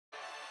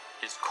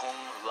is Kung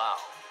Lao,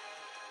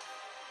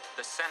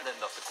 descendant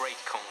of the great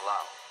Kung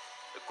Lao,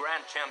 the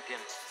grand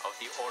champion of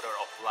the Order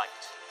of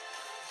Light.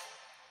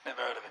 Never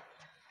heard of it.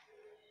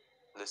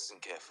 Listen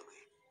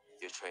carefully.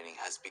 Your training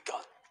has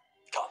begun.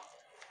 Come.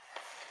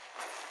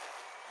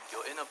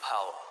 Your inner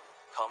power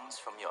comes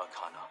from your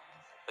arcana,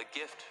 a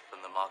gift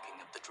from the marking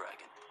of the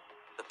dragon.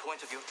 The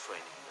point of your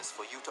training is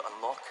for you to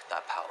unlock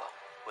that power.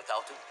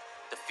 Without it,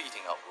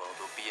 defeating our world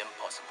will be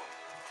impossible.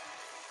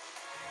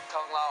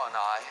 Kung Lao and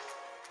I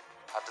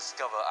have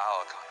discovered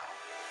our arcana.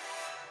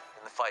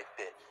 In the fight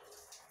pit,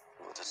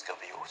 we will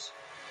discover yours.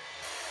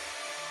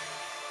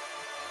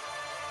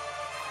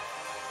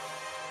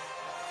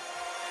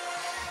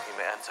 You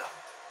may enter.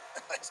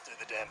 Let's do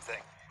the damn thing.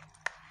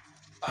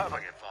 I hope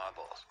I get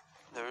fireballs.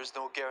 There is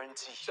no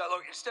guarantee. So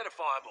look, instead of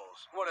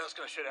fireballs, what else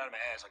can I shoot out of my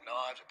ass, like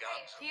knives or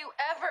guns? If you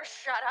ever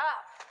shut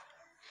up.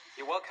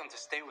 You're welcome to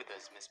stay with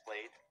us, Miss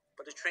Blade.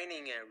 But the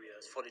training area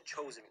is for the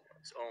chosen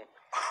ones only.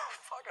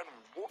 Fucking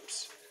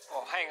whoops.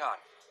 Oh, hang on.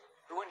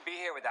 We wouldn't be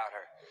here without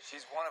her.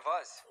 She's one of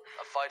us.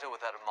 A fighter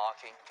without a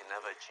marking can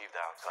never achieve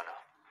their arcana.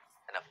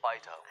 And a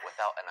fighter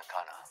without an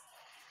arcana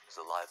is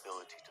a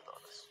liability to the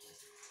others.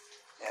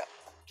 Yeah,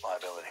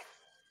 liability.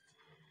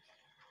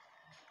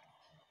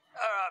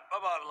 Alright,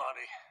 bye-bye,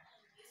 Blondie.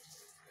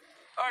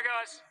 Alright,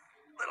 guys.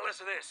 A little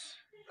less of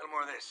this. A little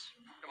more of this.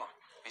 Come on.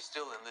 Be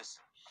still and listen.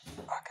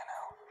 Arcana.